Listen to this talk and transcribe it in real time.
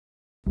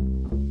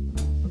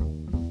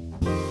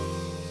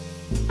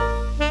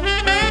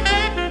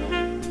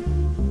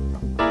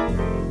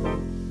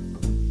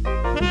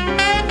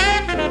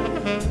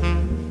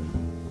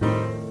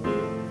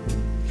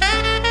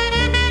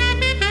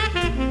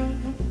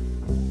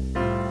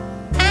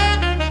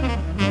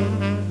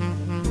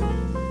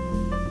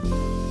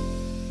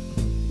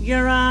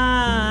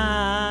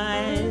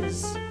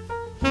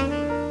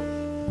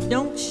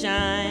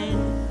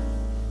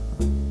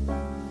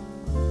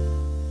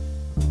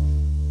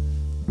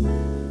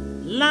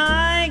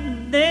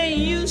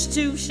used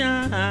to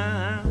shine.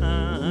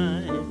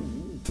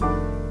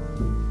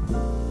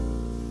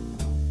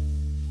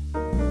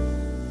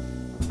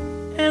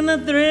 And the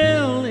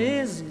thrill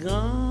is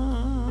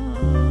gone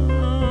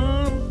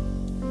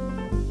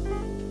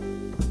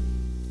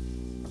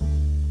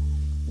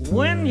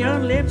when your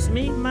lips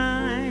meet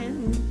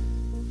mine.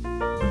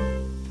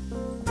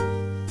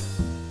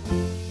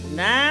 And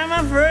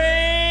I'm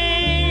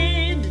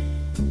afraid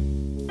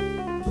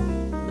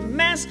the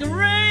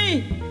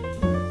masquerade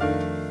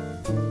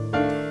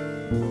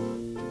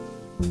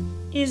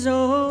is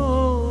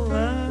over.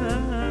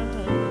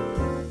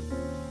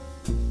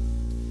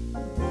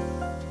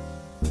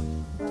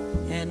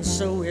 And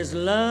so is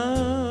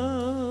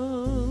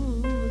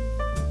love.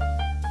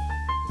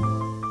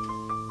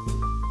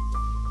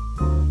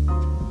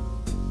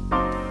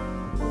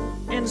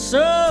 And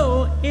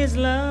so is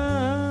love.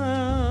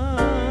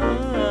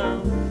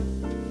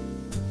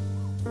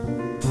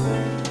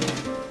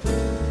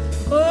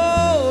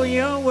 Oh,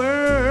 your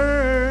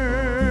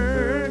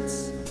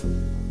words,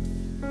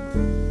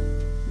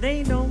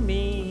 they don't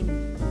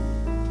mean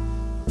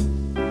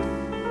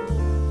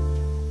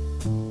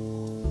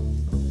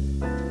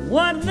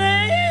what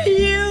they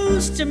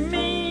used to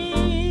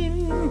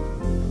mean.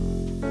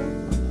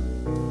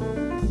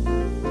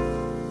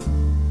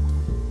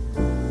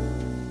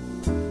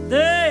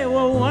 They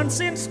were once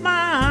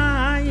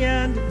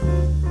inspired,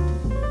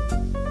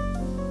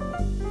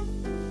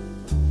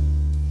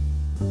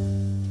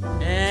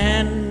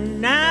 and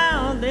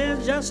now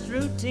they're just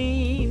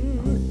routine.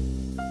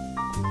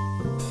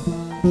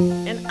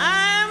 And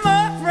I'm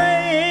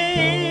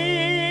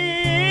afraid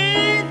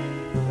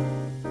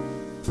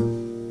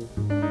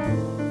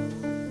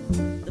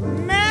the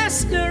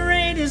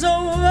masquerade is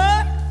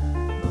over,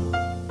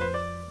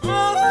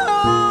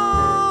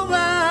 over.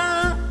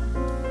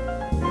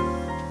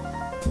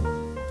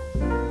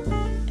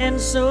 And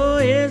so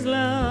is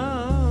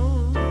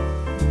love.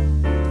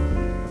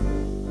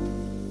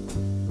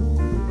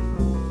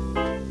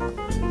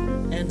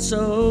 And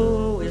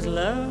so is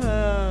love.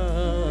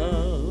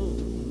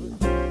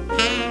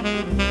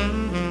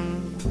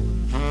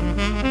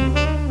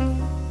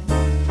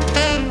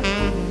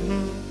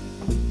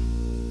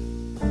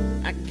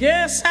 I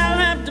guess I'll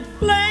have to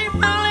play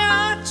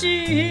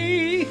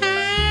mariachi.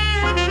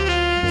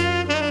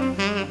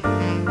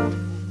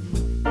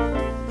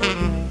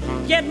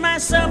 Get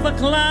myself a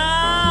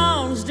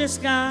clown's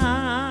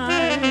disguise.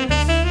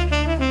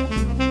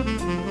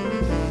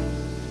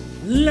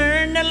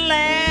 Learn to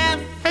laugh,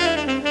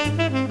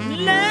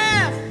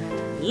 laugh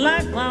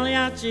like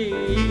Pagliacci.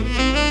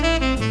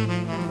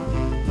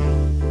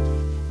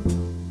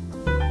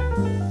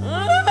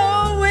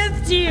 Oh,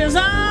 with tears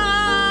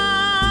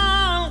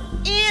all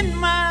in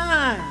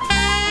my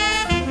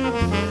eyes.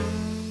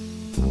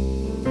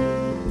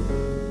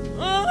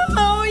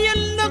 Oh, you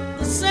look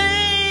the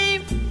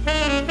same.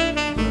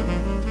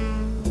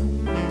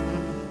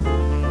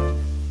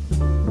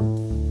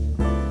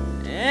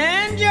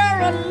 And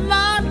you're a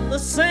lot the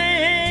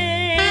same.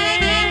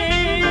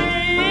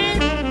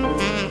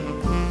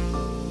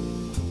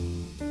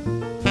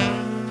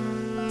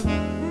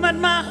 But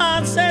my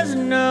heart says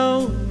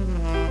no.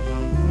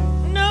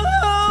 No,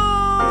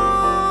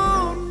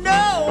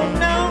 no,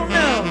 no,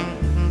 no.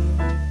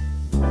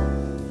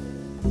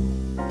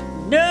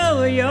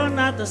 No, you're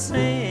not the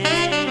same.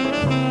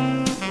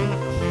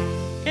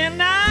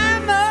 And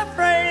I'm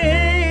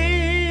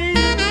afraid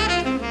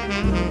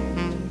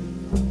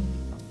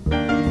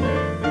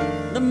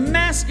the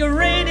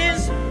masquerade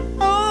is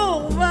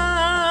over.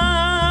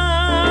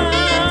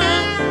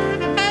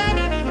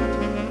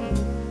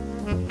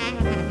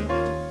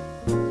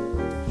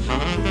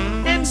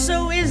 And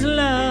so is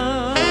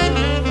love.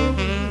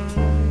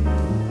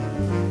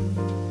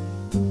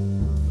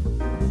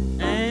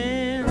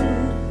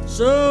 And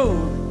so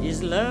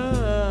is love.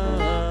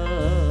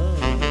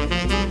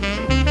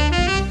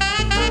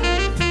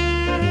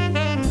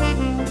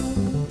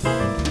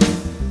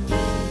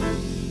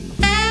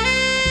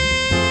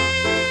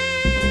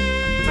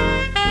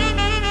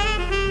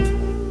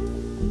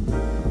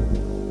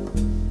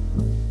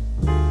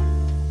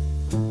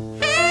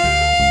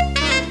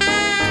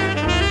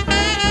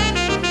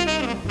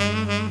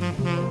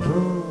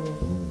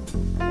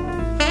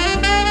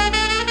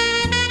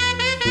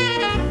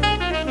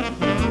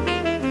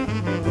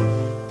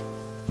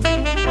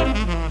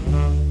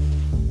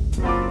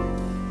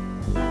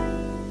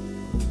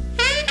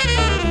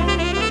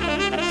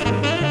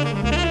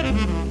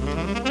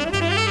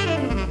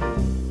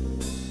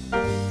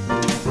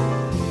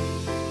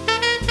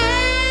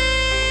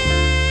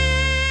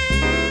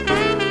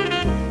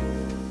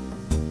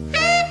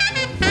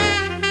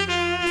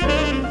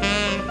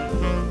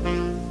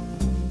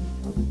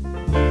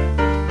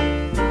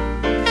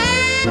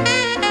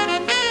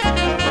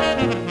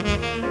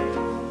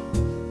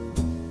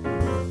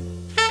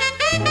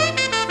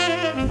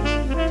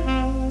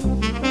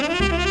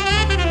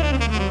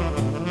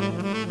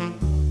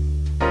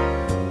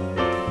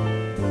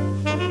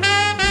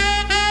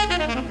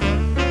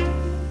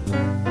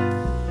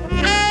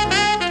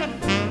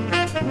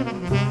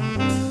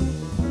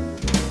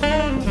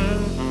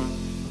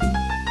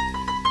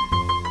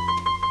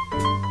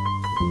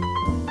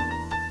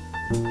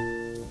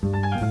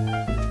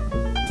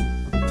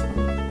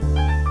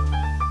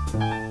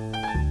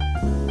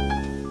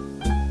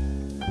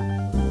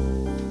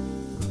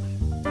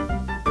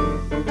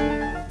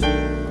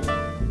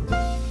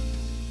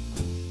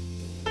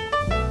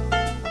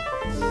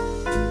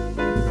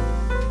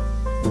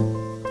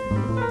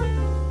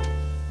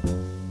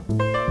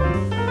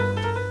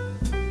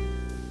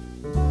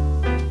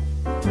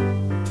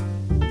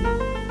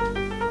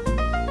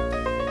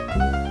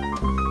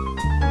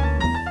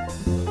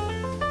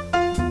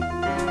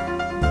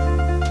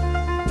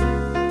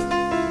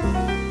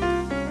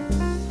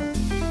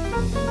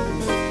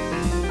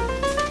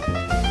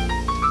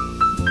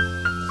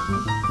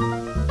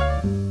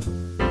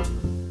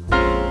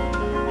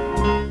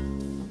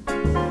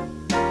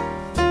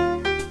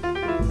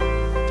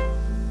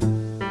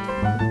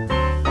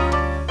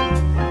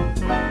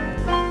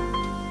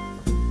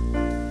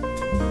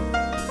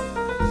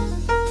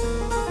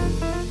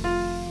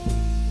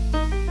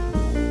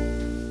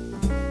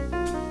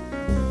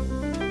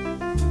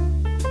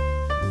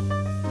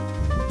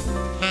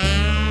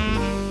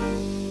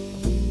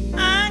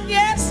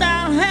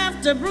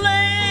 have to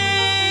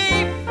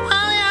play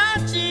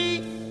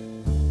mariachi.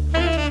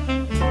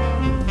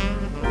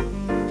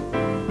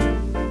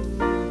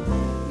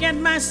 Get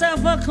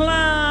myself a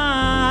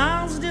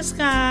clown's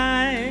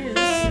disguise.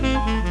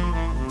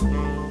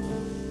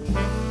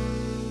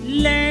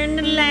 Learn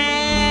to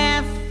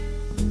laugh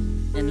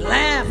and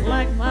laugh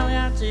like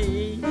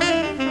mariachi.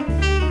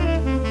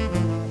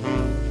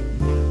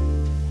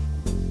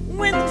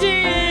 With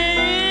tears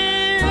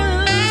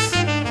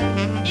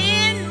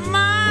in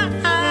my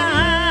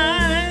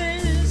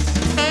eyes.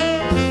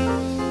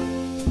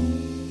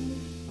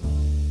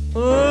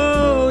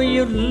 Oh,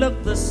 you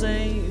look the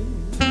same.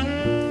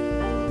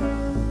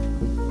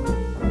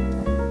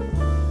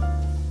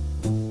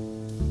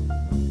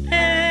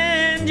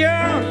 And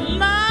you're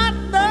not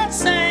the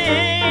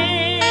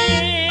same.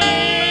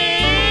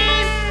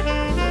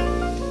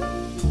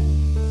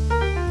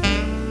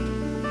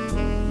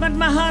 But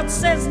my heart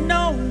says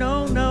no,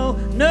 no, no,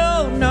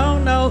 no, no,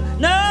 no,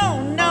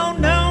 no, no,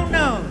 no,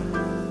 no.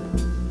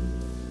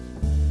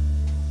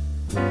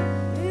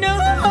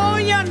 No,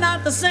 you're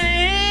not the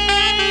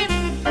same.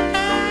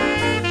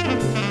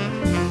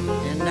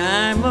 And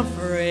I'm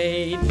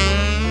afraid.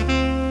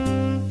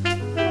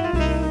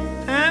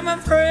 I'm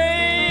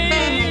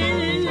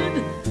afraid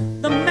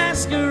the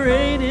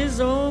masquerade is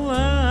over.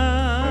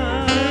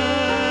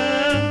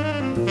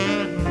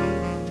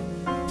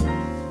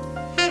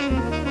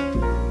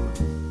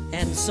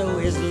 And so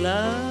is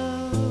love.